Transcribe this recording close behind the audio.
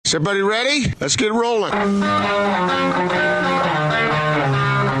Is everybody ready? Let's get rolling.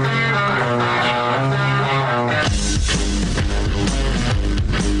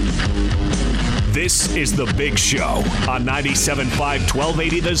 This is The Big Show on 97.5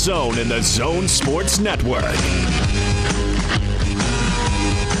 1280 The Zone and The Zone Sports Network.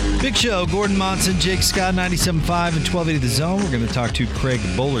 Big Show, Gordon Monson, Jake Scott, 97.5 and 1280 The Zone. We're going to talk to Craig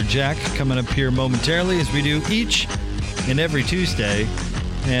Bolerjack coming up here momentarily, as we do each and every Tuesday.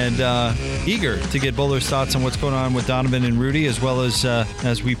 And eager to get Bowler's thoughts on what's going on with Donovan and Rudy, as well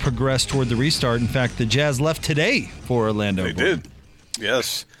as we progress toward the restart. In fact, the Jazz left today for Orlando. They did.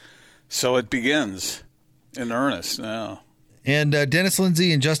 Yes. So it begins in earnest now. And Dennis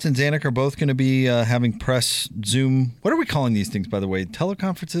Lindsay and Justin Zanuck are both going to be having press Zoom. What are we calling these things, by the way?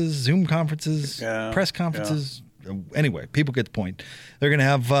 Teleconferences, Zoom conferences, press conferences? Yeah. Anyway, people get the point. They're going to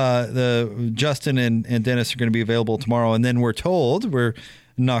have the Justin and Dennis are going to be available tomorrow. And then we're told, we're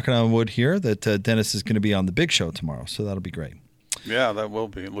knocking on wood here, that Dennis is going to be on the Big Show tomorrow. So that'll be great. Yeah, that will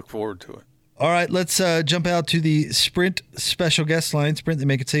be. Look forward to it. All right, let's jump out to the Sprint special guest line. Sprint, they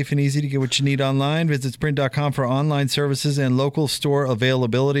make it safe and easy to get what you need online. Visit sprint.com for online services and local store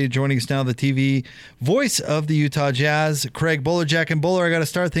availability. Joining us now, the TV voice of the Utah Jazz, Craig Bolerjack. And Bowler, I got to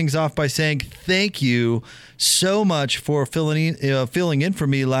start things off by saying thank you so much for filling in for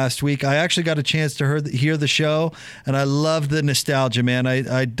me last week. I actually got a chance to hear the show, and I loved the nostalgia, man.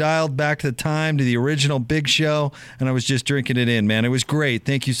 I dialed back the time to the original Big Show, and I was just drinking it in, man. It was great.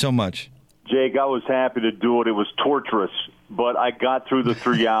 Thank you so much. Jake, I was happy to do it. It was torturous, but I got through the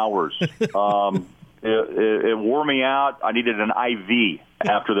 3 hours. It wore me out. I needed an IV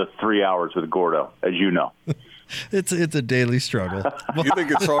after the 3 hours with Gordo, as you know. It's a daily struggle. You think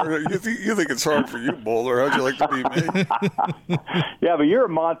it's hard? You think it's hard for you, Bowler? How'd you like to be me? Yeah, but you're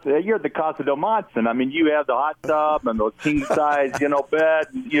at the Casa del Monson. I mean, you have the hot tub and the king size, bed.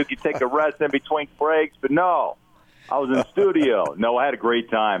 You can take a rest in between breaks, but no. I was in the studio. No, I had a great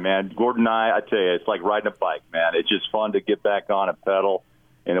time, man. Gordon and I tell you, it's like riding a bike, man. It's just fun to get back on and pedal,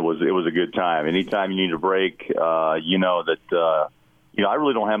 and it was a good time. Anytime you need a break, I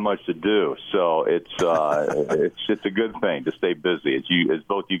really don't have much to do, so it's a good thing to stay busy, as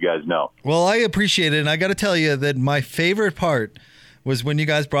both you guys know. Well, I appreciate it, and I got to tell you that my favorite part was when you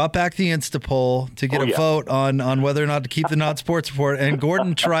guys brought back the Insta poll to get a vote on whether or not to keep the Not Sports Report, and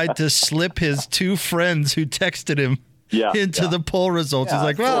Gordon tried to slip his two friends who texted him into the poll results. He's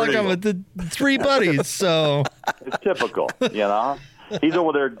like, well, I got with the three buddies, so. It's typical, He's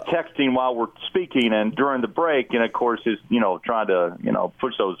over there texting while we're speaking, and during the break, and of course, is trying to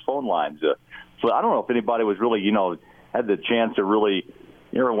push those phone lines. So I don't know if anybody was really had the chance to really.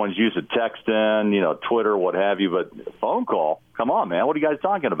 Everyone's used to texting, Twitter, what have you, but phone call. Come on, man. What are you guys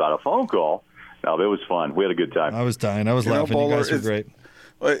talking about? A phone call? No, it was fun. We had a good time. I was dying. I was laughing. You guys were great.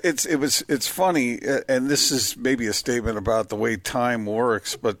 It's funny, and this is maybe a statement about the way time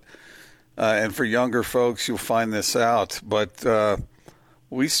works, but and for younger folks, you'll find this out. But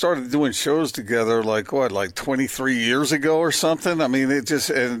we started doing shows together like 23 years ago or something. I mean, it just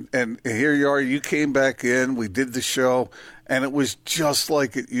and here you are. You came back in. We did the show. And it was just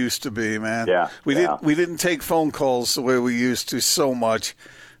like it used to be, man. Yeah, we didn't take phone calls the way we used to so much.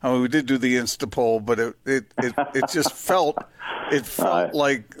 I mean, we did do the Insta poll, but it just felt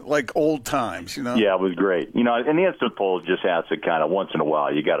like old times, Yeah, it was great. And the Insta poll just has to kind of once in a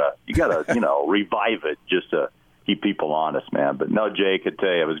while you gotta revive it just to keep people honest, man. But no, Jake, I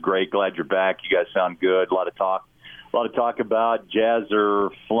tell you, it was great. Glad you're back. You guys sound good. A lot of talk about Jazz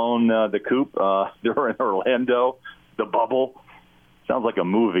are flown the coop. They're in Orlando. The bubble sounds like a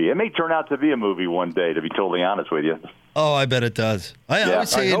movie. It may turn out to be a movie one day, to be totally honest with you. Oh, I bet it does. I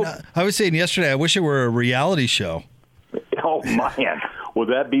was saying yesterday, I wish it were a reality show. Oh, man. Would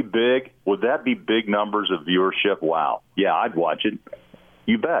that be big? Would that be big numbers of viewership? Wow. Yeah, I'd watch it.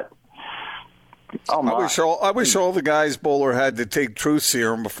 You bet. Oh, my. I wish all the guys Bowler had to take truth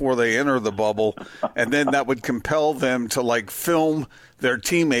serum before they enter the bubble, and then that would compel them to film their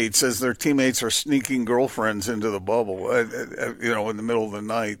teammates as their teammates are sneaking girlfriends into the bubble, in the middle of the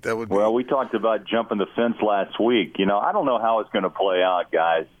night. That would be... Well, we talked about jumping the fence last week. I don't know how it's going to play out,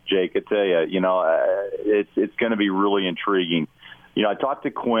 guys. Jake, I tell you, it's going to be really intriguing. I talked to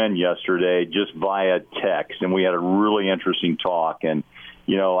Quinn yesterday just via text, and we had a really interesting talk, and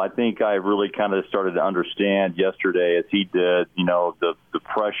I think I really kind of started to understand yesterday, as he did, the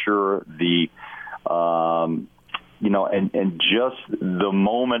pressure, the and just the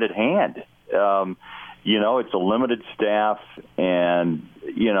moment at hand. It's a limited staff, and,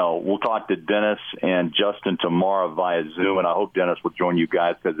 we'll talk to Dennis and Justin tomorrow via Zoom, and I hope Dennis will join you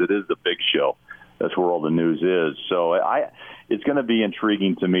guys because it is the Big Show. That's where all the news is. So it's going to be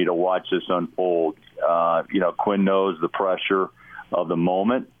intriguing to me to watch this unfold. Quinn knows the pressure of the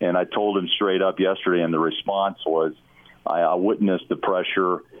moment, and I told him straight up yesterday, and the response was, I witnessed the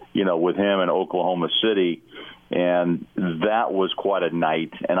pressure, with him in Oklahoma City, and that was quite a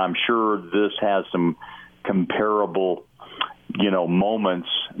night. And I'm sure this has some comparable, moments,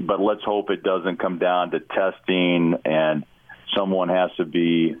 but let's hope it doesn't come down to testing and someone has to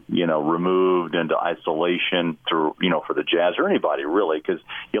be, removed into isolation through, for the Jazz or anybody really, because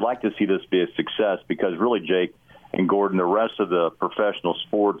you like to see this be a success because really, Jake and Gordon, the rest of the professional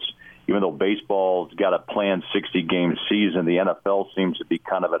sports, even though baseball's got a planned 60-game season, the NFL seems to be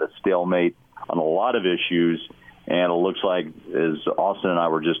kind of at a stalemate on a lot of issues. And it looks like, as Austin and I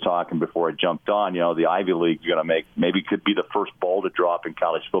were just talking before I jumped on, the Ivy League's going to maybe could be the first ball to drop in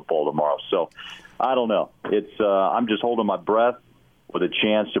college football tomorrow. So I don't know. It's I'm just holding my breath with a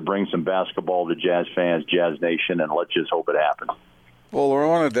chance to bring some basketball to Jazz fans, Jazz Nation, and let's just hope it happens. Well, I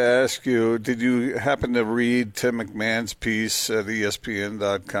wanted to ask you, did you happen to read Tim McMahon's piece at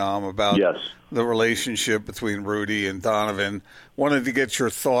ESPN.com about the relationship between Rudy and Donovan? Wanted to get your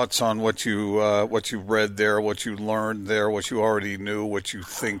thoughts on what you read there, what you learned there, what you already knew, what you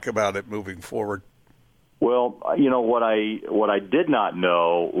think about it moving forward. Well, what I did not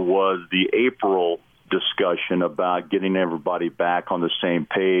know was the April discussion about getting everybody back on the same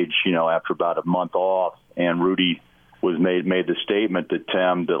page, after about a month off, and Rudy was made the statement to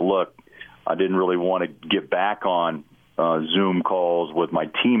Tim that, look, I didn't really want to get back on Zoom calls with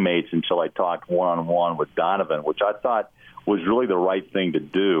my teammates until I talked one-on-one with Donovan, which I thought was really the right thing to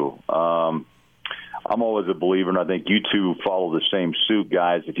do. I'm always a believer, and I think you two follow the same suit,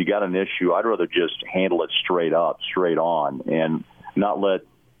 guys. If you got an issue, I'd rather just handle it straight up, straight on, and not let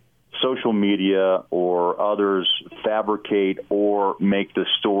social media or others fabricate or make the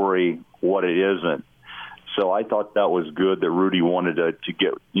story what it isn't. So I thought that was good that Rudy wanted to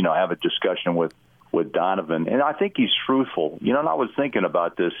get, have a discussion with Donovan. And I think he's truthful. And I was thinking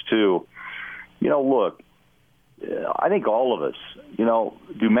about this too. Look, I think all of us,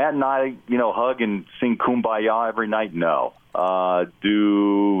 do Matt and I, hug and sing Kumbaya every night? No.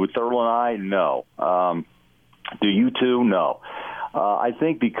 Do Thurl and I? No. Do you two? No. I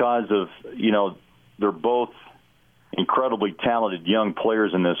think because of, they're both incredibly talented young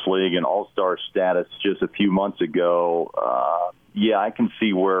players in this league and all-star status just a few months ago, I can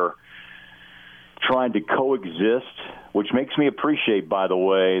see where trying to coexist, which makes me appreciate, by the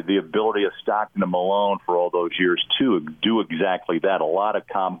way, the ability of Stockton and Malone for all those years to do exactly that. A lot of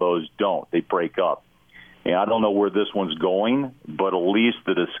combos don't. They break up. And I don't know where this one's going, but at least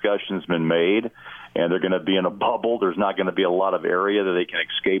the discussion's been made, and they're going to be in a bubble. There's not going to be a lot of area that they can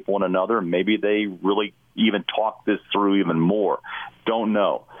escape one another. Maybe they really even talk this through even more. Don't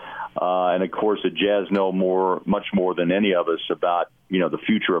know. And, of course, the Jazz know much more than any of us about, the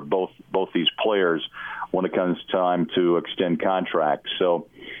future of both these players when it comes time to extend contracts. So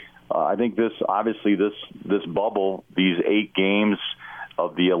I think this bubble, these 8 games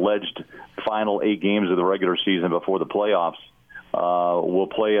of the alleged final 8 games of the regular season before the playoffs, will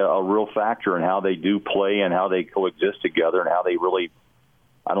play a real factor in how they do play and how they coexist together and how they really,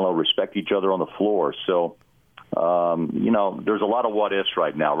 respect each other on the floor. So, there's a lot of what ifs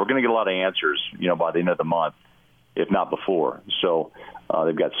right now. We're going to get a lot of answers, by the end of the month, if not before. So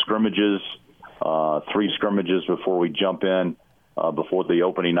they've got scrimmages, 3 scrimmages before we jump in, before the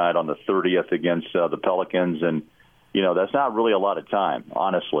opening night on the 30th against the Pelicans. And, that's not really a lot of time,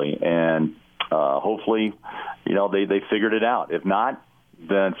 honestly. And hopefully, they figured it out. If not,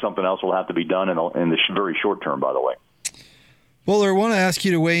 then something else will have to be done in the very short term, by the way. Well, I want to ask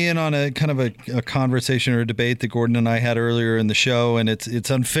you to weigh in on a kind of a conversation or a debate that Gordon and I had earlier in the show, and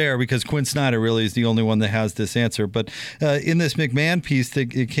it's unfair because Quinn Snyder really is the only one that has this answer. But in this McMahon piece,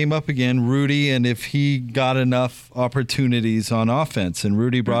 it came up again, Rudy, and if he got enough opportunities on offense. And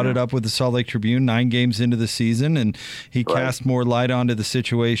Rudy brought it up with the Salt Lake Tribune 9 games into the season, and he cast more light onto the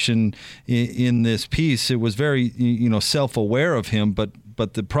situation in this piece. It was very, self-aware of him, but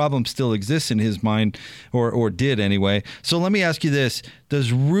the problem still exists in his mind, or did anyway. So let me ask you this.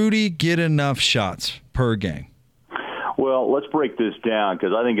 Does Rudy get enough shots per game? Well, let's break this down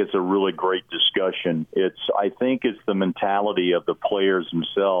because I think it's a really great discussion. I think it's the mentality of the players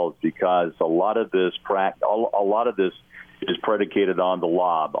themselves because a lot of this is predicated on the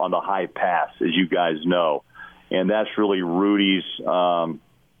lob, on the high pass, as you guys know. And that's really Rudy's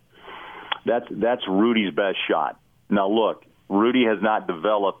that's Rudy's best shot. Now, look, Rudy has not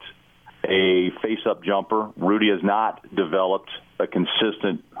developed a face-up jumper. Rudy has not developed a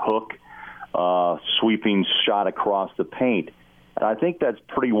consistent hook, sweeping shot across the paint. And I think that's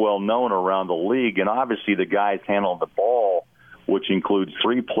pretty well known around the league. And obviously the guys handling the ball which includes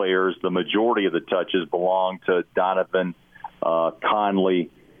 3 players. The majority of the touches belong to Donovan, Conley,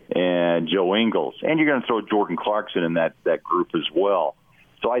 and Joe Ingles. And you're going to throw Jordan Clarkson in that group as well.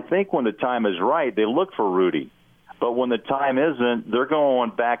 So I think when the time is right, they look for Rudy. But when the time isn't, they're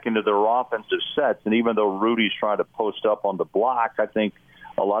going back into their offensive sets. And even though Rudy's trying to post up on the block, I think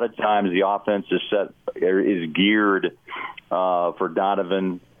a lot of times the offensive set is geared for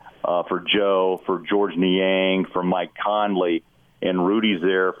Donovan, for Joe, for George Niang, for Mike Conley. And Rudy's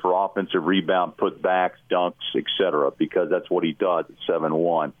there for offensive rebound, putbacks, dunks, etc., because that's what he does at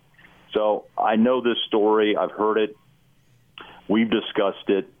 7-1. So I know this story. I've heard it. We've discussed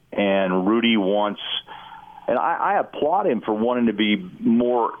it. And Rudy wants – and I applaud him for wanting to be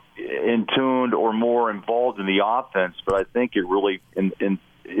more in tuned or more involved in the offense, but I think it really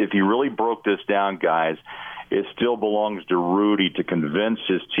if you really broke this down, guys, it still belongs to Rudy to convince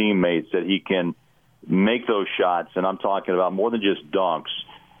his teammates that he can make those shots, and I'm talking about more than just dunks.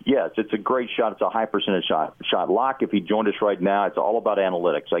 Yes, it's a great shot. It's a high percentage shot. Locke, if he joined us right now, it's all about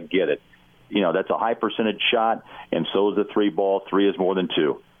analytics. I get it. That's a high percentage shot, and so is the 3 ball. 3 is more than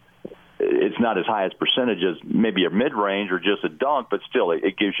 2. It's not as high as percentage as maybe a mid-range or just a dunk, but still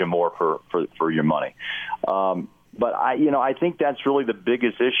it gives you more for your money. But I think that's really the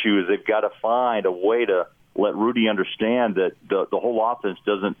biggest issue is they've got to find a way to let Rudy understand that the whole offense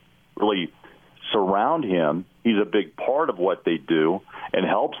doesn't really surround him. He's a big part of what they do and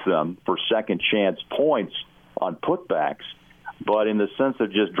helps them for second chance points on putbacks. But in the sense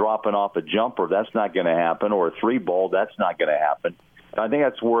of just dropping off a jumper, that's not going to happen, or a 3 ball, that's not going to happen. I think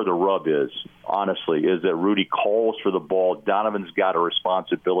that's where the rub is, honestly, is that Rudy calls for the ball. Donovan's got a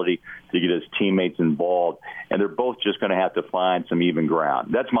responsibility to get his teammates involved, and they're both just going to have to find some even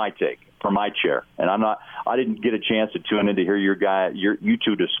ground. That's my take from my chair. And I didn't get a chance to tune in to hear you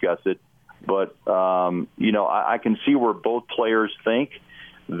two discuss it, but I can see where both players think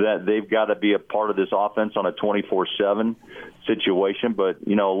that they've got to be a part of this offense on a 24/7 situation. But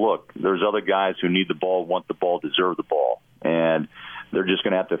look, there's other guys who need the ball, want the ball, deserve the ball, and they're just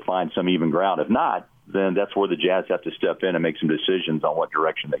going to have to find some even ground. If not, then that's where the Jazz have to step in and make some decisions on what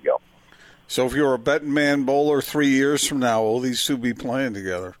direction they go. So if you're a betting man, Bowler, 3 years from now, will these two be playing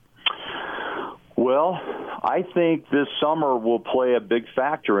together? Well, I think this summer will play a big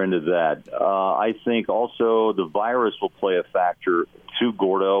factor into that. I think also the virus will play a factor too,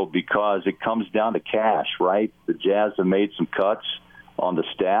 Gordo, because it comes down to cash, right? The Jazz have made some cuts on the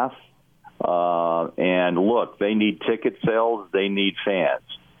staff. And look, they need ticket sales. They need fans.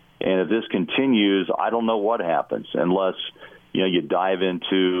 And if this continues, I don't know what happens unless, you dive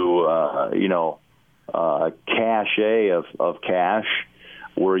into, a cachet of cash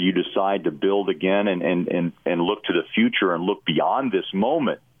where you decide to build again and look to the future and look beyond this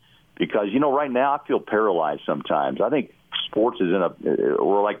moment. Because, right now I feel paralyzed sometimes. I think sports is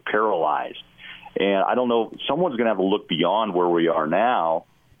we're like paralyzed. And I don't know, someone's going to have to look beyond where we are now.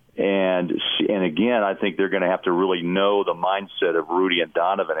 And again, I think they're going to have to really know the mindset of Rudy and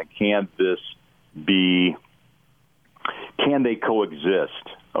Donovan, and can they coexist?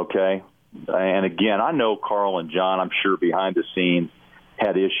 Okay. And again, I know Carl and John, I'm sure behind the scenes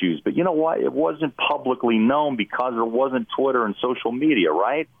had issues, but you know what? It wasn't publicly known because there wasn't Twitter and social media,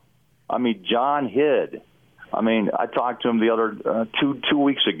 right? I mean, John hid. I mean, I talked to him the other 2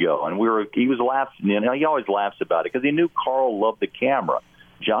 weeks ago, and he was laughing. He always laughs about it because he knew Carl loved the camera.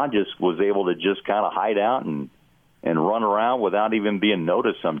 John just was able to just kind of hide out and run around without even being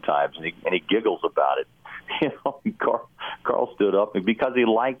noticed sometimes, and he giggles about it. Carl stood up because he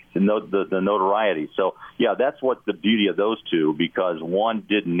liked the notoriety. So, yeah, that's what the beauty of those two, because one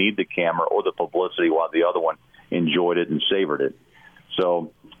didn't need the camera or the publicity while the other one enjoyed it and savored it.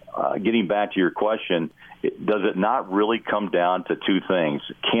 So getting back to your question, does it not really come down to two things?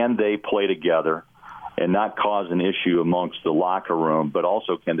 Can they play together and not cause an issue amongst the locker room, but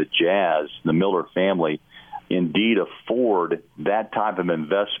also can the Jazz, the Miller family, indeed afford that type of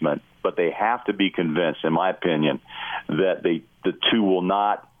investment? But they have to be convinced, in my opinion, that the two will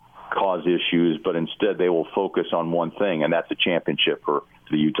not cause issues, but instead they will focus on one thing, and that's a championship for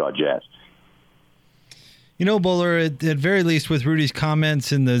the Utah Jazz. Bowler, at very least with Rudy's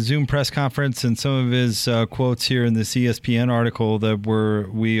comments in the Zoom press conference and some of his quotes here in this ESPN article that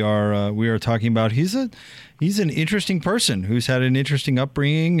we are talking about, he's an interesting person who's had an interesting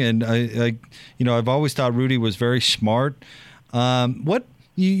upbringing, and I've always thought Rudy was very smart.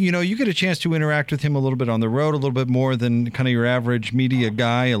 You get a chance to interact with him a little bit on the road, a little bit more than kind of your average media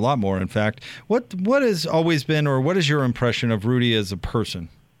guy, a lot more, in fact. What has always been, or what is your impression of Rudy as a person?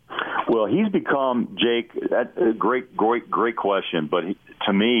 Well, he's become, Jake, that's a great question. But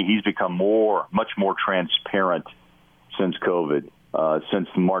to me, he's become much more transparent since COVID, since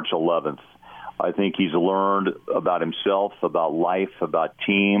March 11th. I think he's learned about himself, about life, about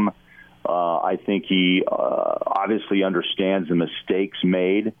team. I think he obviously understands the mistakes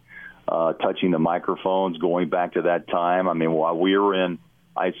made, touching the microphones, going back to that time. I mean, while we were in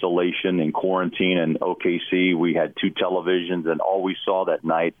isolation and quarantine in OKC, we had 2 televisions, and all we saw that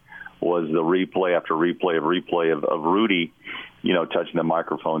night was the replay after replay of Rudy, touching the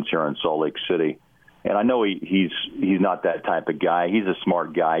microphones here in Salt Lake City. And I know he's not that type of guy. He's a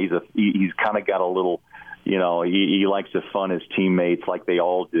smart guy. He's kind of got a little, he likes to fun his teammates like they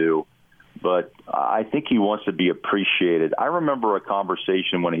all do. But I think he wants to be appreciated. I remember a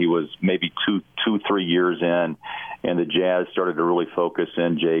conversation when he was maybe 3 years in, and the Jazz started to really focus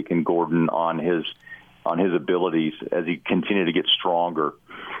in, Jake and Gordon, on his abilities as he continued to get stronger,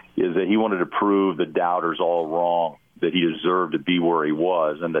 is that he wanted to prove the doubters all wrong, that he deserved to be where he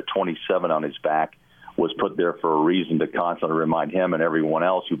was, and that 27 on his back was put there for a reason to constantly remind him and everyone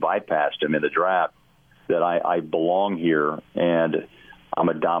else who bypassed him in the draft that I belong here and I'm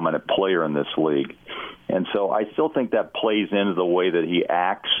a dominant player in this league. And so I still think that plays into the way that he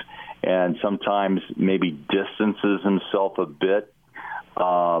acts and sometimes maybe distances himself a bit.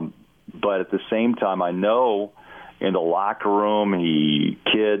 But at the same time, I know in the locker room, he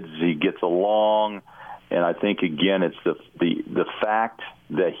gets along. And I think, again, it's the fact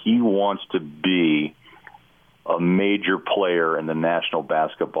that he wants to be a major player in the National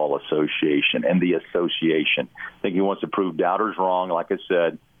Basketball Association and the association. I think he wants to prove doubters wrong. Like I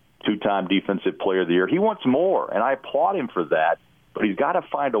said, 2-time Defensive Player of the Year. He wants more, and I applaud him for that. But he's got to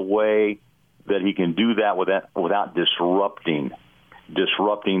find a way that he can do that without disrupting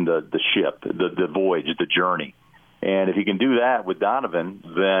the ship, the voyage, the journey. And if he can do that with Donovan,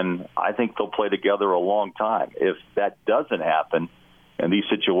 then I think they'll play together a long time. If that doesn't happen, and these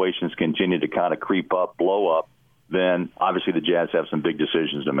situations continue to kind of creep up, blow up, then obviously the Jazz have some big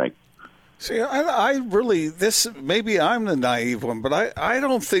decisions to make. See, I really, maybe I'm the naive one, but I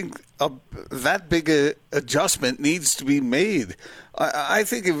don't think that big a adjustment needs to be made. I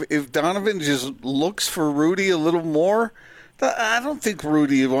think if Donovan just looks for Rudy a little more, I don't think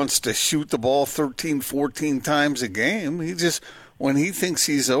Rudy wants to shoot the ball 13, 14 times a game. He just, when he thinks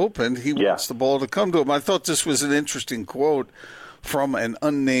he's open, he wants the ball to come to him. I thought this was an interesting quote from an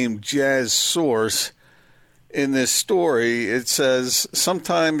unnamed Jazz source in this story. It says,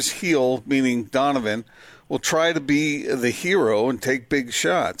 sometimes he'll, meaning Donovan, will try to be the hero and take big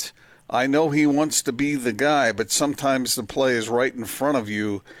shots. I know he wants to be the guy, but sometimes the play is right in front of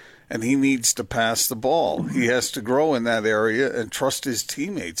you and he needs to pass the ball. He has to grow in that area and trust his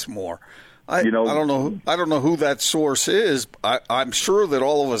teammates more. I don't know who that source is. I'm sure that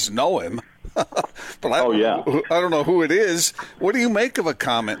all of us know him. But I don't know who it is. What do you make of a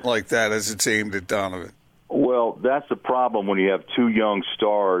comment like that as it's aimed at Donovan? Well, that's the problem when you have 2 young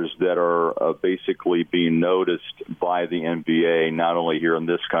stars that are basically being noticed by the NBA, not only here in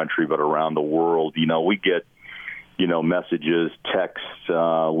this country but around the world. We get, messages, texts,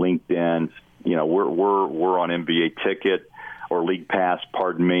 LinkedIn. We're on NBA Ticket or League Pass,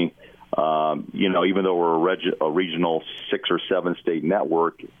 pardon me. Even though we're a regional 6 or 7 state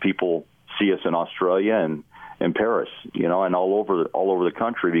network, people see us in Australia and in Paris, and all over the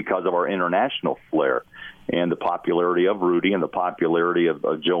country because of our international flair and the popularity of Rudy and the popularity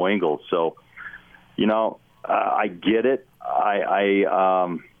of Joe Ingles. So, I get it.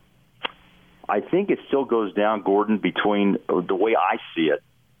 I think it still goes down, Gordon, between the way I see it.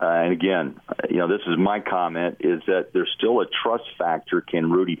 And again, this is my comment, is that there's still a trust factor.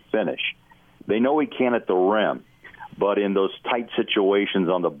 Can Rudy finish? They know he can at the rim, but in those tight situations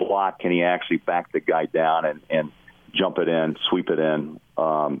on the block, can he actually back the guy down and jump it in, sweep it in,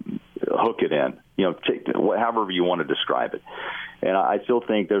 hook it in, however you want to describe it. And I still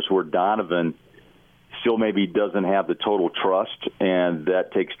think there's where Donovan still maybe doesn't have the total trust, and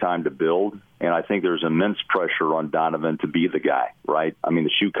that takes time to build. And I think there's immense pressure on Donovan to be the guy, right? I mean,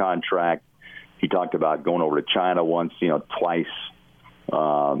 the shoe contract, he talked about going over to China once, twice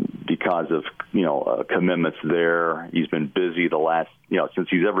because of, commitments there. He's been busy the last, since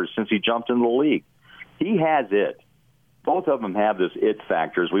he jumped into the league. He has it. Both of them have this it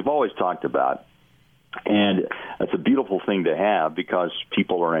factor, as we've always talked about. And it's a beautiful thing to have because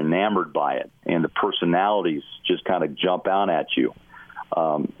people are enamored by it, and the personalities just kind of jump out at you.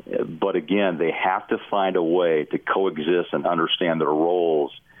 But again, they have to find a way to coexist and understand their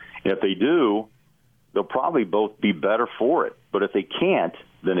roles. And if they do, they'll probably both be better for it. But if they can't,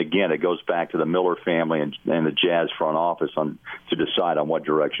 then again, it goes back to the Miller family and the Jazz front office to decide on what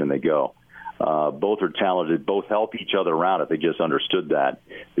direction they go. Both are talented. Both help each other out if they just understood that,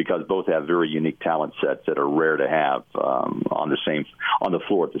 because both have very unique talent sets that are rare to have on the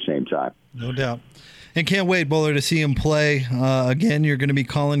floor at the same time. No doubt. And can't wait, Bowler, to see him play. Again, you're going to be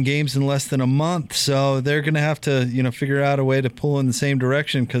calling games in less than a month, so they're going to have to, figure out a way to pull in the same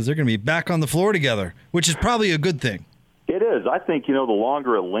direction, because they're going to be back on the floor together, which is probably a good thing. It is. I think, the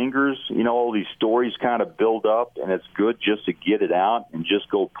longer it lingers, all these stories kind of build up, and it's good just to get it out and just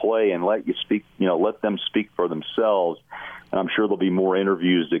go play and let them speak for themselves. And I'm sure there'll be more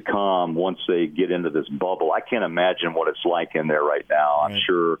interviews to come once they get into this bubble. I can't imagine what it's like in there right now. I'm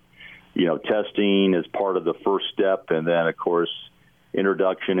sure, testing is part of the first step, and then, of course,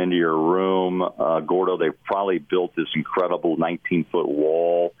 introduction into your room. Gordo, they probably built this incredible 19-foot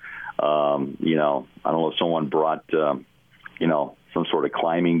wall. I don't know if someone brought, some sort of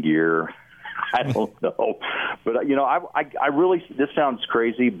climbing gear. I don't know. But, I really, this sounds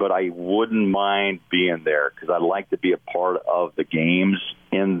crazy, but I wouldn't mind being there, because I'd like to be a part of the games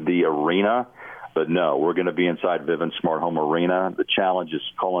in the arena. But no, we're going to be inside Vivint Smart Home Arena. The challenge is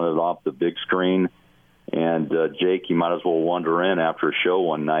calling it off the big screen. And, Jake, you might as well wander in after a show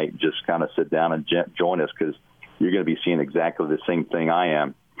one night and just kind of sit down and join us, because you're going to be seeing exactly the same thing I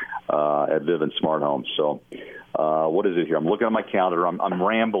am at Vivint Smart Home. So what is it here? I'm looking at my calendar. I'm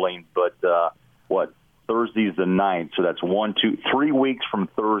rambling, but Thursday's the 9th, so that's 3 weeks from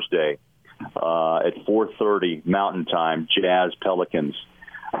Thursday at 4:30 Mountain Time, Jazz Pelicans.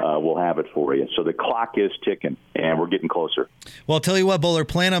 We'll have it for you. So the clock is ticking, and we're getting closer. Well, I'll tell you what, Bowler,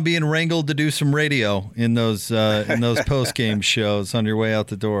 plan on being wrangled to do some radio in those post-game shows on your way out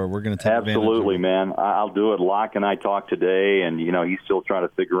the door. We're going to take advantage of it. Absolutely, man. I'll do it. Locke and I talked today, and, he's still trying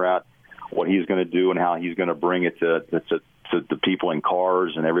to figure out what he's going to do and how he's going to bring it to the people in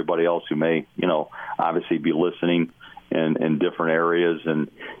cars and everybody else who may, obviously be listening in different areas.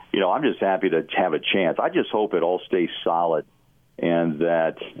 And, I'm just happy to have a chance. I just hope it all stays solid, and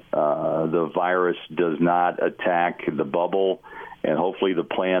that the virus does not attack the bubble, and hopefully the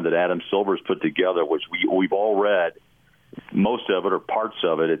plan that Adam Silver's put together, which we've all read, most of it or parts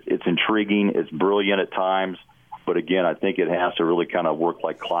of it, it's intriguing, it's brilliant at times, but again, I think it has to really kind of work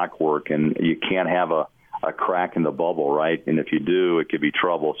like clockwork, and you can't have a crack in the bubble, right? And if you do, it could be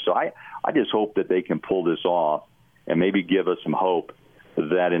trouble. So I just hope that they can pull this off and maybe give us some hope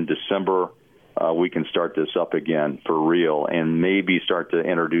that in December we can start this up again for real, and maybe start to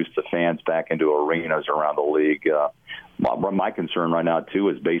introduce the fans back into arenas around the league. My concern right now, too,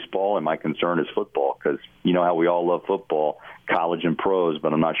 is baseball, and my concern is football, because you know how we all love football, college and pros,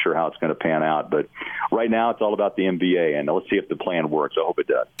 but I'm not sure how it's going to pan out. But right now it's all about the NBA, and let's see if the plan works. I hope it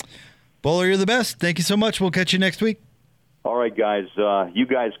does. Bowler, you're the best. Thank you so much. We'll catch you next week. All right, guys. You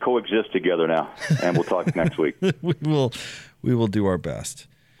guys coexist together now, and we'll talk next week. We will do our best.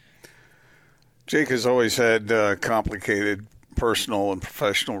 Jake has always had complicated personal and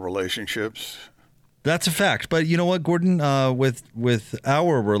professional relationships. That's a fact. But you know what, Gordon? With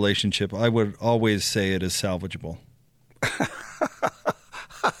our relationship, I would always say it is salvageable.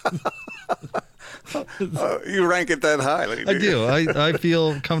 You rank it that highly. I do. I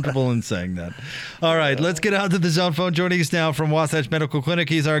feel comfortable in saying that. All right, let's get out to the zone phone. Joining us now from Wasatch Medical Clinic,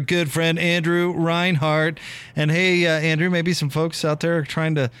 he's our good friend Andrew Reinhardt. And hey, Andrew, maybe some folks out there are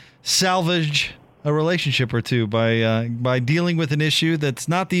trying to salvage a relationship or two by dealing with an issue that's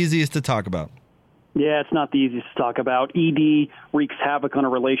not the easiest to talk about. Yeah, it's not the easiest to talk about. ED wreaks havoc on a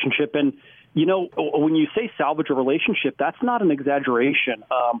relationship. And, when you say salvage a relationship, that's not an exaggeration.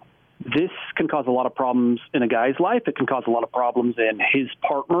 This can cause a lot of problems in a guy's life. It can cause a lot of problems in his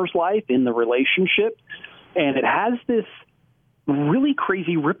partner's life, in the relationship. And it has this really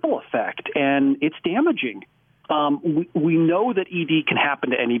crazy ripple effect, and it's damaging. We know that ED can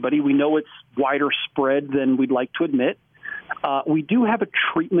happen to anybody. We know it's wider spread than we'd like to admit. We do have a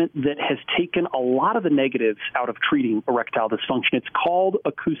treatment that has taken a lot of the negatives out of treating erectile dysfunction. It's called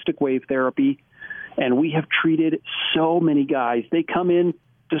acoustic wave therapy, and we have treated so many guys. They come in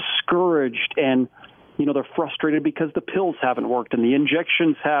discouraged, and they're frustrated because the pills haven't worked and the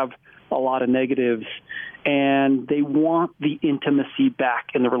injections have a lot of negatives, and they want the intimacy back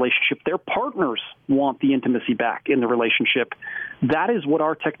in the relationship. Their partners want the intimacy back in the relationship. That is what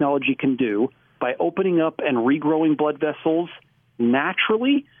our technology can do by opening up and regrowing blood vessels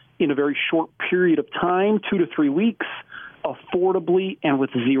naturally in a very short period of time, 2 to 3 weeks, affordably and with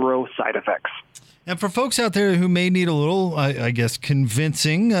zero side effects. And for folks out there who may need a little, I guess,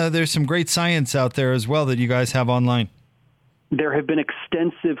 convincing, there's some great science out there as well that you guys have online. There have been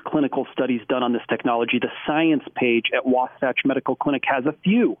extensive clinical studies done on this technology. The science page at Wasatch Medical Clinic has a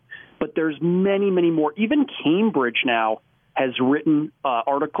few, but there's many, many more. Even Cambridge now has written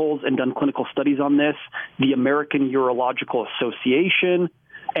articles and done clinical studies on this, the American Urological Association,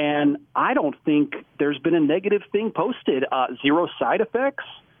 and I don't think there's been a negative thing posted. 0 side effects,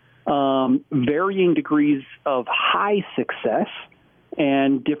 varying degrees of high success,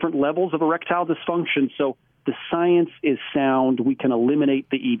 and different levels of erectile dysfunction. So the science is sound. We can eliminate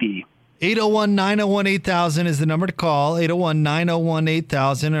the ED. 801-901-8000 is the number to call.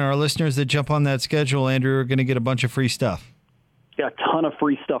 801-901-8000. And our listeners that jump on that schedule, Andrew, are going to get a bunch of free stuff. Yeah, a ton of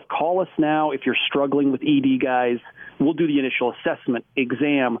free stuff. Call us now if you're struggling with ED, guys. We'll do the initial assessment,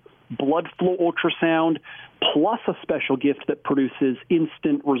 exam, blood flow ultrasound, plus a special gift that produces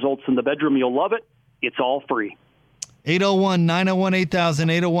instant results in the bedroom. You'll love it. It's all free. 801-901-8000,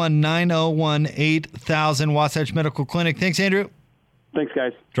 801-901-8000, Wasatch Medical Clinic. Thanks, Andrew. Thanks,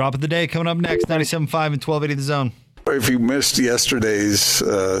 guys. Drop of the day coming up next, 97.5 and 1280 The Zone. If you missed yesterday's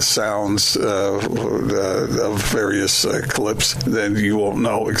sounds of various clips, then you won't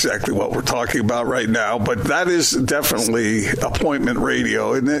know exactly what we're talking about right now. But that is definitely appointment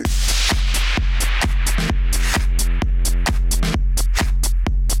radio, isn't it?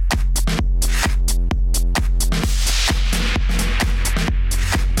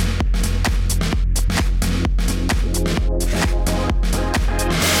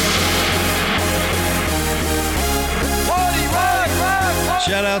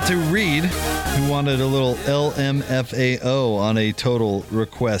 Shout out to Reed, who wanted a little LMFAO on a Total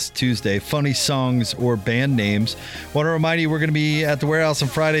Request Tuesday. Funny songs or band names. Want to remind you, we're going to be at the warehouse on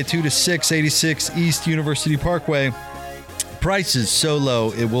Friday, 2 to 6, 86 East University Parkway. Prices so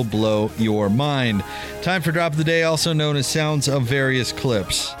low, it will blow your mind. Time for Drop of the Day, also known as Sounds of Various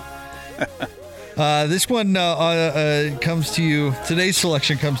Clips. This one comes to you, today's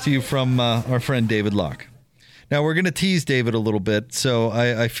selection comes to you from our friend David Locke. Now, we're going to tease David a little bit, so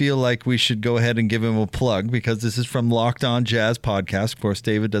I feel like we should go ahead and give him a plug because this is from Locked On Jazz Podcast. Of course,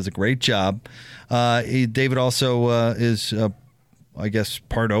 David does a great job. David also is, I guess,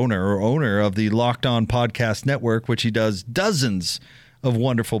 part owner or owner of the Locked On Podcast Network, which he does dozens of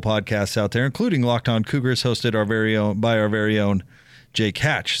wonderful podcasts out there, including Locked On Cougars, hosted by our very own Jake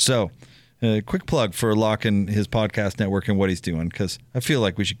Hatch. So, quick plug for Locke and his podcast network and what he's doing, because I feel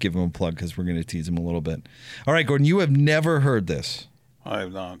like we should give him a plug because we're going to tease him a little bit. All right, Gordon, you have never heard this. I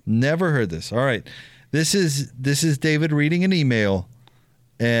have not. Never heard this. All right. This is David reading an email,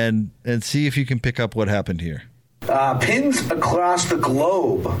 and see if you can pick up what happened here. Pins across the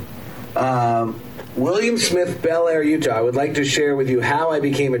globe. William Smith, Bel Air, Utah. I would like to share with you how I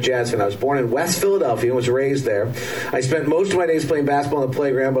became a Jazz fan. I was born in West Philadelphia and was raised there. I spent most of my days playing basketball on the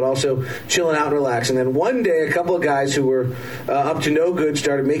playground, but also chilling out and relaxing. And then one day, a couple of guys who were up to no good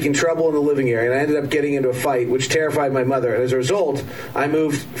started making trouble in the living area, and I ended up getting into a fight, which terrified my mother. And as a result, I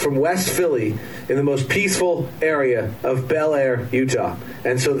moved from West Philly in the most peaceful area of Bel Air, Utah.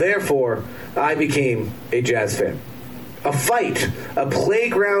 And so, therefore, I became a Jazz fan. A fight, a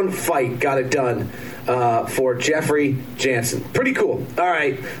playground fight got it done for Jeffrey Jansen. Pretty cool. All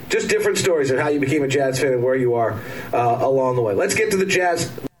right, just different stories of how you became a Jazz fan and where you are along the way. Let's get to the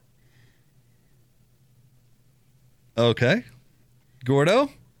Jazz. Okay. Gordo,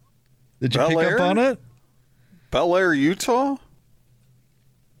 did you Bel pick Air? up on it? Bel Air, Utah?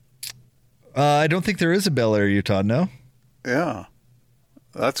 I don't think there is a Bel Air, Utah, no? Yeah.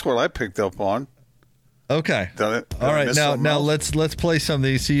 That's what I picked up on. Okay. Done it. All right. Now let's play some of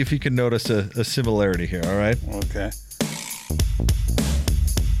these. See if you can notice a similarity here. All right. Okay.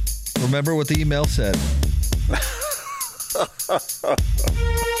 Remember what the email said.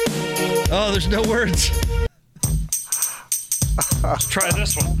 Oh, there's no words. Let's try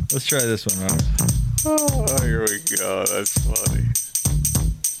this one. Let's try this one. All right. Oh, here we go. That's funny.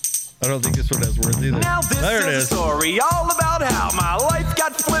 I don't think this one has words either. Now this there it is is. a story all about how my life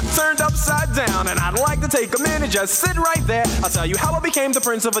got flipped, turned upside down, and I'd like to take a minute, just sit right there. I'll tell you how I became the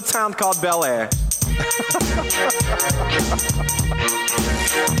prince of a town called Bel Air.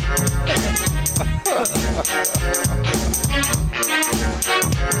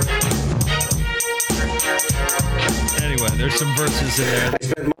 Anyway, there's some verses in there. I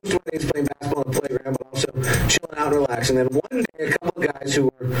spent most of my days playing basketball on the playground, but also chilling out and relaxing. And then one day, a couple of guys who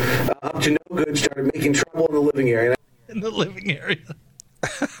were up to no good started making trouble in the living area. In the living area.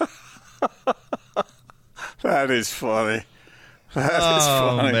 That is funny. That is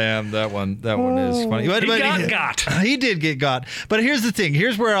Oh funny. man, that one is funny. But, He He did get got. But here's the thing.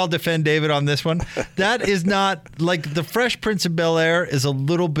 Here's where I'll defend David on this one. That is not like the Fresh Prince of Bel Air is a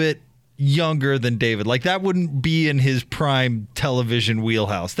little bit younger than David. Like, that wouldn't be in his prime television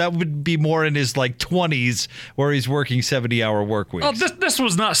wheelhouse. That would be more in his, 20s where he's working 70-hour work weeks. Oh, this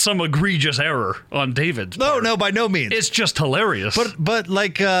was not some egregious error on David's part. No, by no means. It's just hilarious. But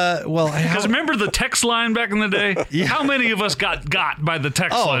because remember the text line back in the day? Yeah. How many of us got by the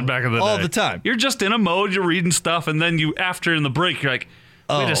text line back in the day? All the time. You're just in a mode, you're reading stuff, and then after in the break, you're like,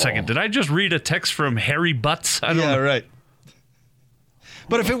 wait a second, did I just read a text from Harry Butts? I don't know. Right.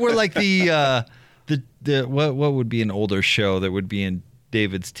 But if it were like the what would be an older show that would be in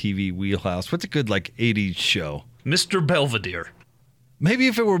David's TV wheelhouse? What's a good 80s show? Mr. Belvedere. Maybe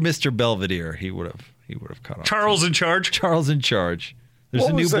if it were Mr. Belvedere, he would have caught on. Charles in Charge. Charles in Charge. There's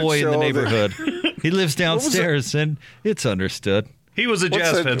What a new was that boy in the show neighborhood. He lives downstairs, and it's understood. He was a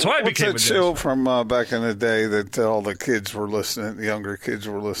jazz fan, so I became a What's jazz that show fan. from back in the day that all the kids were listening, the younger kids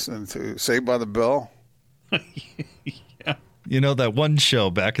were listening to? Saved by the Bell? You know, that one show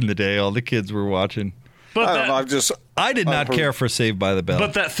back in the day all the kids were watching. But I don't know. I did not care for Saved by the Bell.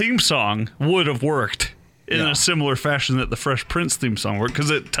 But that theme song would have worked in a similar fashion that the Fresh Prince theme song worked,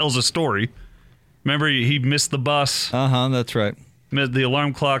 because it tells a story. Remember, he missed the bus. That's right. The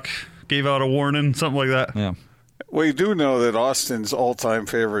alarm clock gave out a warning, something like that. Yeah. Well, you do know that Austin's all-time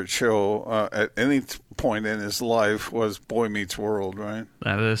favorite show at any point in his life was Boy Meets World, right?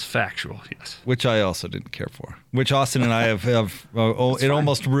 That is factual, yes. Which I also didn't care for. Which Austin and I have it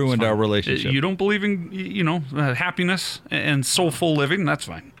almost ruined our relationship. You don't believe in, happiness and soulful living? That's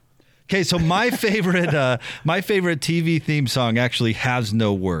fine. Okay, so my favorite TV theme song actually has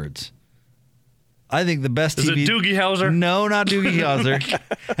no words. I think the best Is TV... it Doogie Howser? No, not Doogie Howser.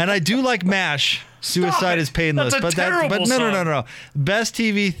 And I do like MASH. Suicide is Painless. That's a terrible no. song. Best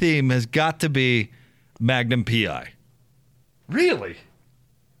TV theme has got to be Magnum PI. Really?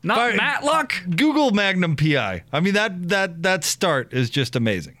 Not Matlock? Google Magnum PI. I mean, that start is just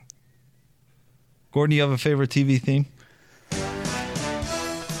amazing. Gordon, you have a favorite TV theme?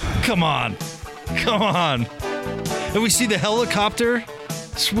 Come on. And we see the helicopter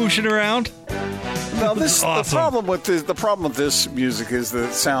swooshing around. Now, this awesome. the problem with this music is that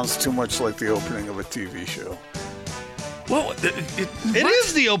it sounds too much like the opening of a TV show. Well, it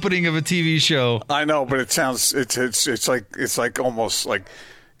is the opening of a TV show. I know, but it sounds it's like almost like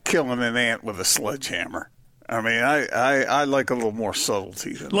killing an ant with a sledgehammer. I mean, I like a little more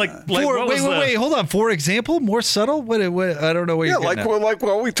subtlety than that. Wait, hold on. For example, more subtle? What I don't know what you're getting at. like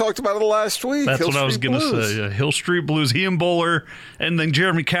what we talked about it last week. That's Hill what I was Street going to Blues. say. Hill Street Blues. He and Bowler, and then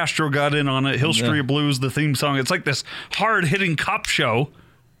Jeremy Castro got in on it. Hill Street Blues, the theme song. It's like this hard-hitting cop show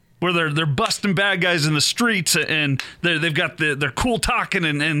where they're busting bad guys in the streets, and they've got they're cool talking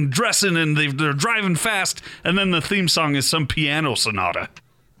and dressing, and they're driving fast, and then the theme song is some piano sonata.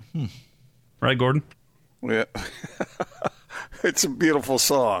 Right, Gordon? Yeah, it's a beautiful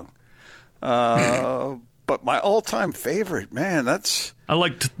song. But my all-time favorite, man, I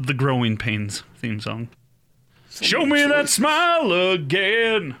liked the Growing Pains theme song. Show me that smile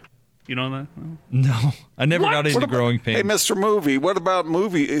again. You know that? No, I never got into Growing Pains. Hey, Mr. Movie, what about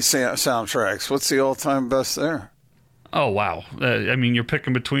movie soundtracks? What's the all-time best there? Oh, wow. I mean, you're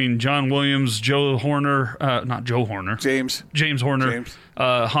picking between John Williams, Joe Horner, not Joe Horner. James Horner,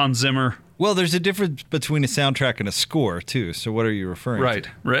 Hans Zimmer. Well, there's a difference between a soundtrack and a score, too. So what are you referring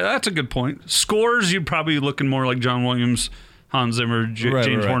to? Right. That's a good point. Scores, you're probably looking more like John Williams, Hans Zimmer,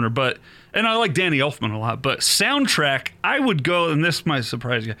 James Horner. And I like Danny Elfman a lot. But soundtrack, I would go, and this might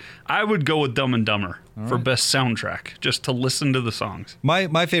surprise you, I would go with Dumb and Dumber for best soundtrack, just to listen to the songs.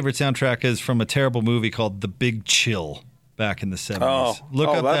 My favorite soundtrack is from a terrible movie called The Big Chill back in the 70s.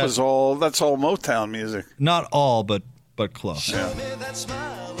 That's all Motown music. Not all, but close. Yeah.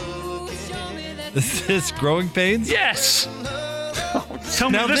 Is this Growing Pains? Yes! Tell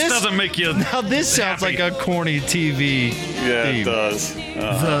me this doesn't make you Now this sounds like a corny TV Yeah, theme. it does.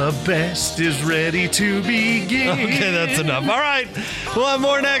 The best is ready to begin. Okay, that's enough. All right. We'll have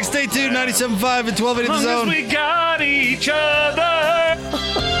more next. Stay tuned. 97.5 and 1280 The As long Zone. as we got each other.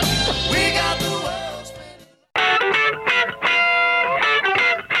 We got the world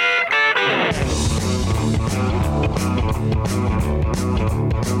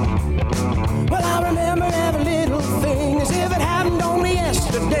Well, I remember every little thing as if it happened only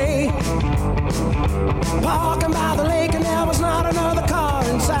yesterday. Walking by the lake and there was not another car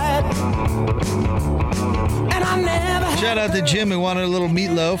inside. And I never had Shout out to Jim who wanted a little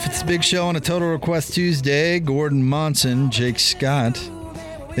meatloaf. It's a big show on a Total Request Tuesday. Gordon Monson, Jake Scott.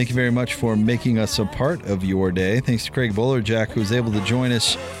 Thank you very much for making us a part of your day. Thanks to Craig Bolerjack, who was able to join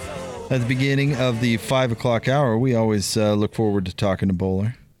us at the beginning of the 5 o'clock hour. We always look forward to talking to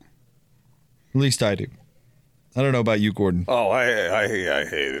Bowler. At least I do. I don't know about you, Gordon. Oh, I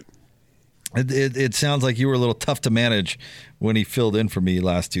hate it. It sounds like you were a little tough to manage when he filled in for me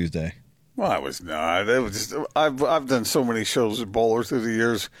last Tuesday. Well, I was not. It was just, I've done so many shows with Bowler through the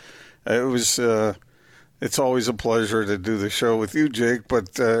years. It was it's always a pleasure to do the show with you, Jake.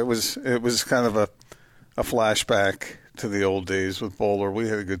 But it was kind of a flashback to the old days with Bowler. We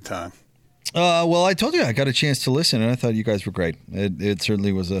had a good time. Well, I told you I got a chance to listen, and I thought you guys were great. It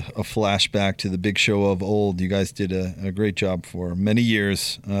certainly was a flashback to the big show of old. You guys did a great job for many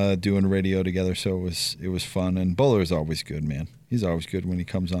years doing radio together, so it was fun. And Bowler is always good, man. He's always good when he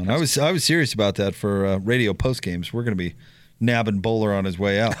comes on. I was serious about that for radio post games. We're going to be nabbing Bowler on his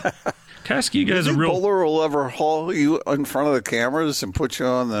way out. Can I ask you guys a real... Bowler will ever haul you in front of the cameras and put you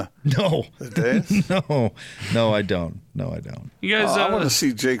on the dais? No, I don't. No, I don't. You guys, I want to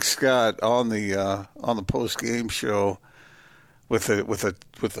see Jake Scott on the post game show with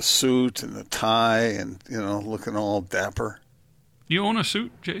a suit and a tie and looking all dapper. You own a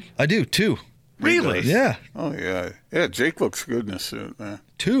suit, Jake? I do too. Really? Yeah. Oh yeah. Jake looks good in a suit, man.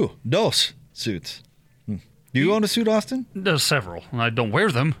 Dos suits. Do you own a suit, Austin? There's several. I don't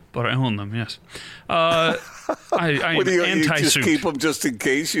wear them, but I own them, yes. I am you anti-suit. Just keep them just in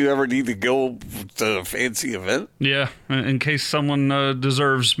case you ever need to go to a fancy event? Yeah, in case someone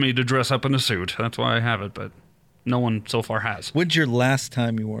deserves me to dress up in a suit. That's why I have it, but no one so far has. When's your last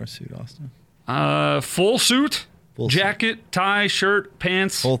time you wore a suit, Austin? Full suit, jacket, suit. Tie, shirt,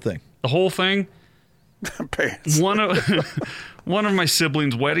 pants. Whole thing. The whole thing. Pants. One of my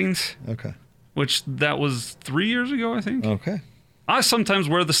siblings' weddings. Okay. Which that was 3 years ago, I think. Okay. I sometimes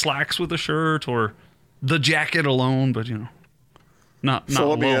wear the slacks with the shirt or the jacket alone, but not so alone.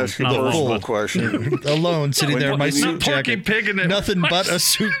 Let me ask you the full question. Alone, sitting there in my suit jacket. Nothing but a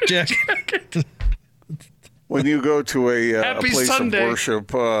suit jacket. When you go to a place Sunday. of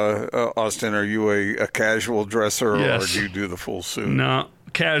worship, Austin, are you a casual dresser or do you do the full suit? No,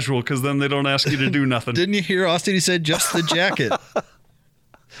 casual, because then they don't ask you to do nothing. Didn't you hear Austin? He said just the jacket.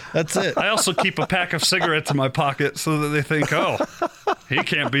 That's it. I also keep a pack of cigarettes in my pocket so that they think, oh, he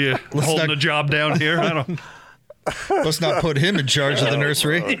can't be holding a job down here. Let's not put him in charge of the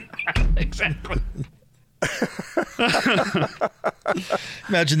nursery. Exactly.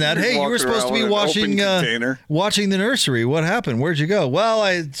 Imagine that. Hey, you were supposed to be watching the nursery. What happened? Where'd you go? Well,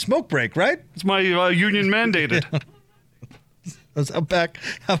 I smoke break, right? It's my union mandated. I was out back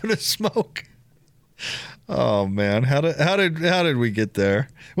having a smoke. Oh man, how did we get there?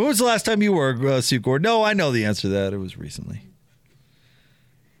 When was the last time you wore a suit, Gordon? No, I know the answer to that. It was recently.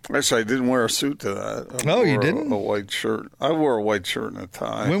 Actually, I didn't wear a suit to that. You didn't? A white shirt. I wore a white shirt and a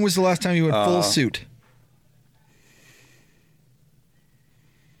tie. When was the last time you went full suit?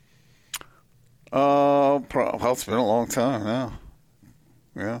 It's been a long time now.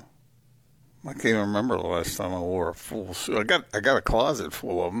 Yeah, I can't even remember the last time I wore a full suit. I got a closet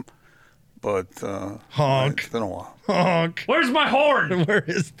full of them. But honk. It's been a while. Honk. Where's my horn? Where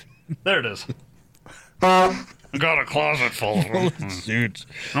is? There it is. I got a closet full of suits.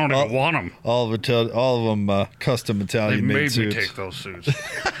 I don't even want them. All of them custom Italian made suits. They made me take those suits.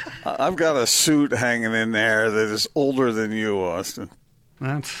 I've got a suit hanging in there that is older than you, Austin.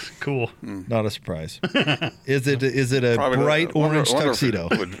 That's cool. Not a surprise. Is it a bright orange tuxedo?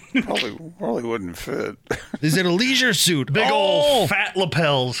 Probably wouldn't fit. Is it a leisure suit? Big old fat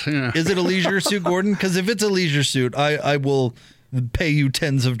lapels. Yeah. Is it a leisure suit, Gordon? Because if it's a leisure suit, I will pay you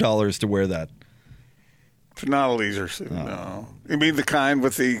tens of dollars to wear that. It's not a leisure suit, no. You mean the kind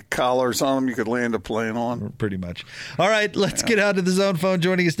with the collars on them you could land a plane on? Pretty much. All right, let's get out of the zone phone.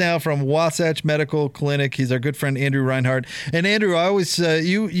 Joining us now from Wasatch Medical Clinic, he's our good friend Andrew Reinhardt. And Andrew, I always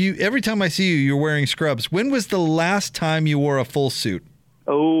you every time I see you, you're wearing scrubs. When was the last time you wore a full suit?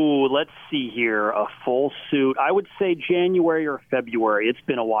 Oh, let's see here. A full suit. I would say January or February. It's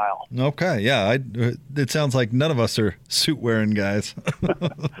been a while. Okay, yeah. It sounds like none of us are suit-wearing guys.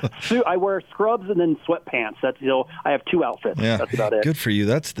 I wear scrubs and then sweatpants. That's I have two outfits. Yeah, that's about it. Good for you.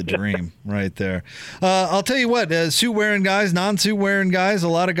 That's the dream right there. I'll tell you what, suit-wearing guys, non-suit-wearing guys, a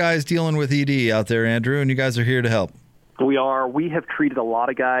lot of guys dealing with ED out there, Andrew, and you guys are here to help. We are. We have treated a lot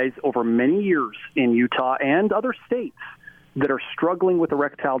of guys over many years in Utah and other states that are struggling with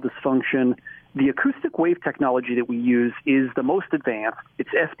erectile dysfunction. The acoustic wave technology that we use is the most advanced. It's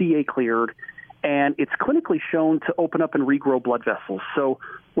FDA cleared, and it's clinically shown to open up and regrow blood vessels. So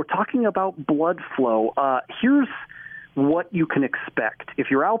we're talking about blood flow. Here's what you can expect. If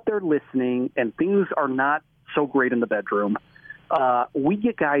you're out there listening and things are not so great in the bedroom, we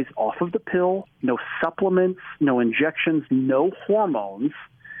get guys off of the pill, no supplements, no injections, no hormones.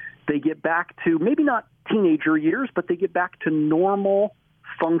 They get back to maybe not teenager years, but they get back to normal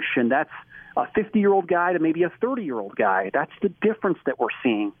function. That's a 50-year-old guy to maybe a 30-year-old guy. That's the difference that we're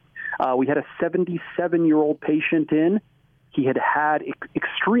seeing. We had a 77-year-old patient in. He had had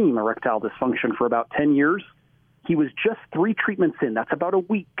extreme erectile dysfunction for about 10 years. He was just 3 treatments in. That's about a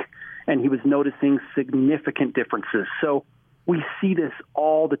week. And he was noticing significant differences. So we see this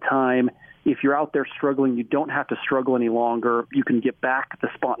all the time. If you're out there struggling, you don't have to struggle any longer. You can get back the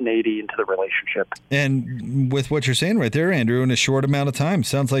spontaneity into the relationship. And with what you're saying right there, Andrew, in a short amount of time,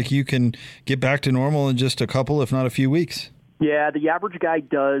 sounds like you can get back to normal in just a couple, if not a few weeks. Yeah, the average guy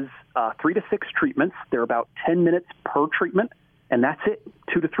does 3 to 6 treatments. They're about 10 minutes per treatment, and that's it.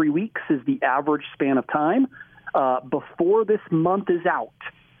 2 to 3 weeks is the average span of time. Before this month is out,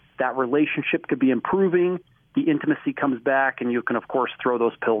 that relationship could be improving, the intimacy comes back, and you can, of course, throw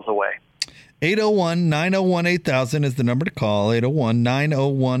those pills away. 801-901-8000 is the number to call,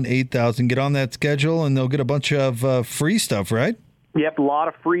 801-901-8000. Get on that schedule, and they'll get a bunch of free stuff, right? Yep, a lot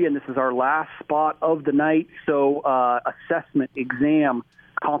of free, and this is our last spot of the night. So assessment, exam,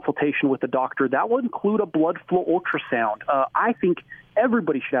 consultation with the doctor. That will include a blood flow ultrasound. I think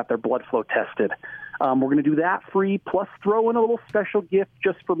everybody should have their blood flow tested. We're going to do that free, plus throw in a little special gift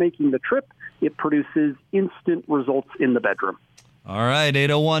just for making the trip. It produces instant results in the bedroom. All right,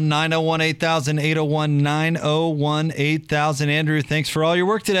 801-901-8000, 801-901-8000. Andrew, thanks for all your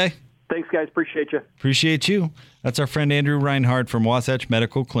work today. Thanks, guys. Appreciate you. Appreciate you. That's our friend Andrew Reinhardt from Wasatch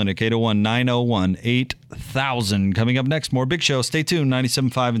Medical Clinic, 801-901-8000. Coming up next, more Big Show. Stay tuned,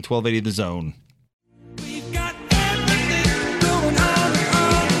 97.5 and 1280 The Zone. We've got everything going on.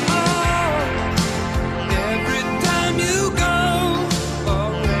 Every time you go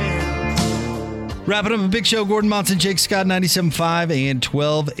away. Wrapping up a Big Show, Gordon Monson, Jake Scott, 97.5 and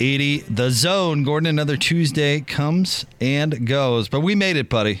 1280 The Zone. Gordon, another Tuesday comes and goes, but we made it,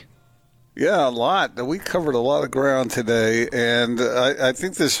 buddy. Yeah, a lot. We covered a lot of ground today, and I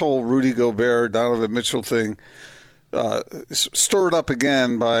think this whole Rudy Gobert, Donovan Mitchell thing stirred up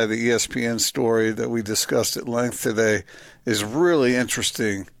again by the ESPN story that we discussed at length today is really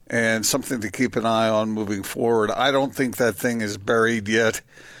interesting and something to keep an eye on moving forward. I don't think that thing is buried yet,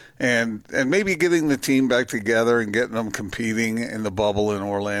 and maybe getting the team back together and getting them competing in the bubble in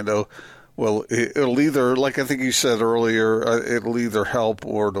Orlando, well, it'll either, like I think you said earlier, it'll either help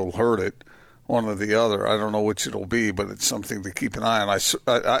or it'll hurt it, one or the other. I don't know which it'll be, but it's something to keep an eye on. I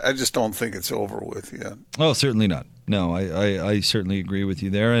just don't think it's over with yet. Oh, certainly not. No, I certainly agree with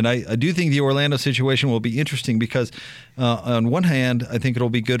you there. And I do think the Orlando situation will be interesting because on one hand, I think it'll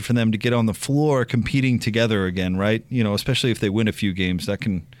be good for them to get on the floor competing together again, right? You know, especially if they win a few games, that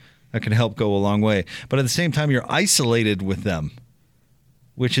can help go a long way. But at the same time, you're isolated with them,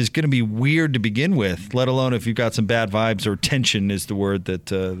 which is going to be weird to begin with, let alone if you've got some bad vibes, or tension is the word that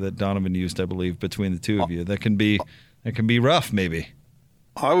Donovan used, I believe, between the two of you. That can be rough, maybe.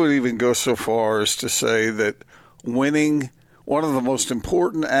 I would even go so far as to say that winning, one of the most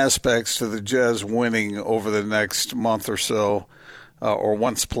important aspects to the Jazz winning over the next month or so, or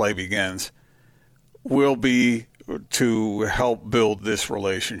once play begins, will be to help build this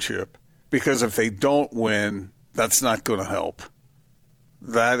relationship. Because if they don't win, that's not going to help.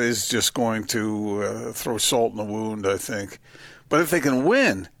 That is just going to throw salt in the wound, I think. But if they can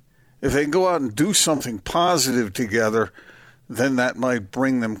win, if they can go out and do something positive together, then that might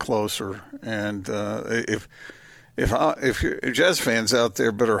bring them closer. And if you're Jazz fans out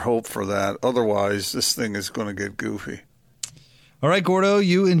there, better hope for that. Otherwise, this thing is going to get goofy. All right, Gordo,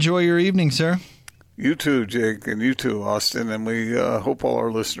 you enjoy your evening, sir. You too, Jake, and you too, Austin. And we hope all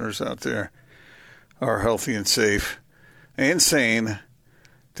our listeners out there are healthy and safe and sane.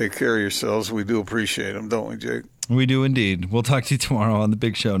 Take care of yourselves. We do appreciate them, don't we, Jake? We do indeed. We'll talk to you tomorrow on The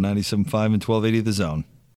Big Show, 97.5 and 1280 The Zone.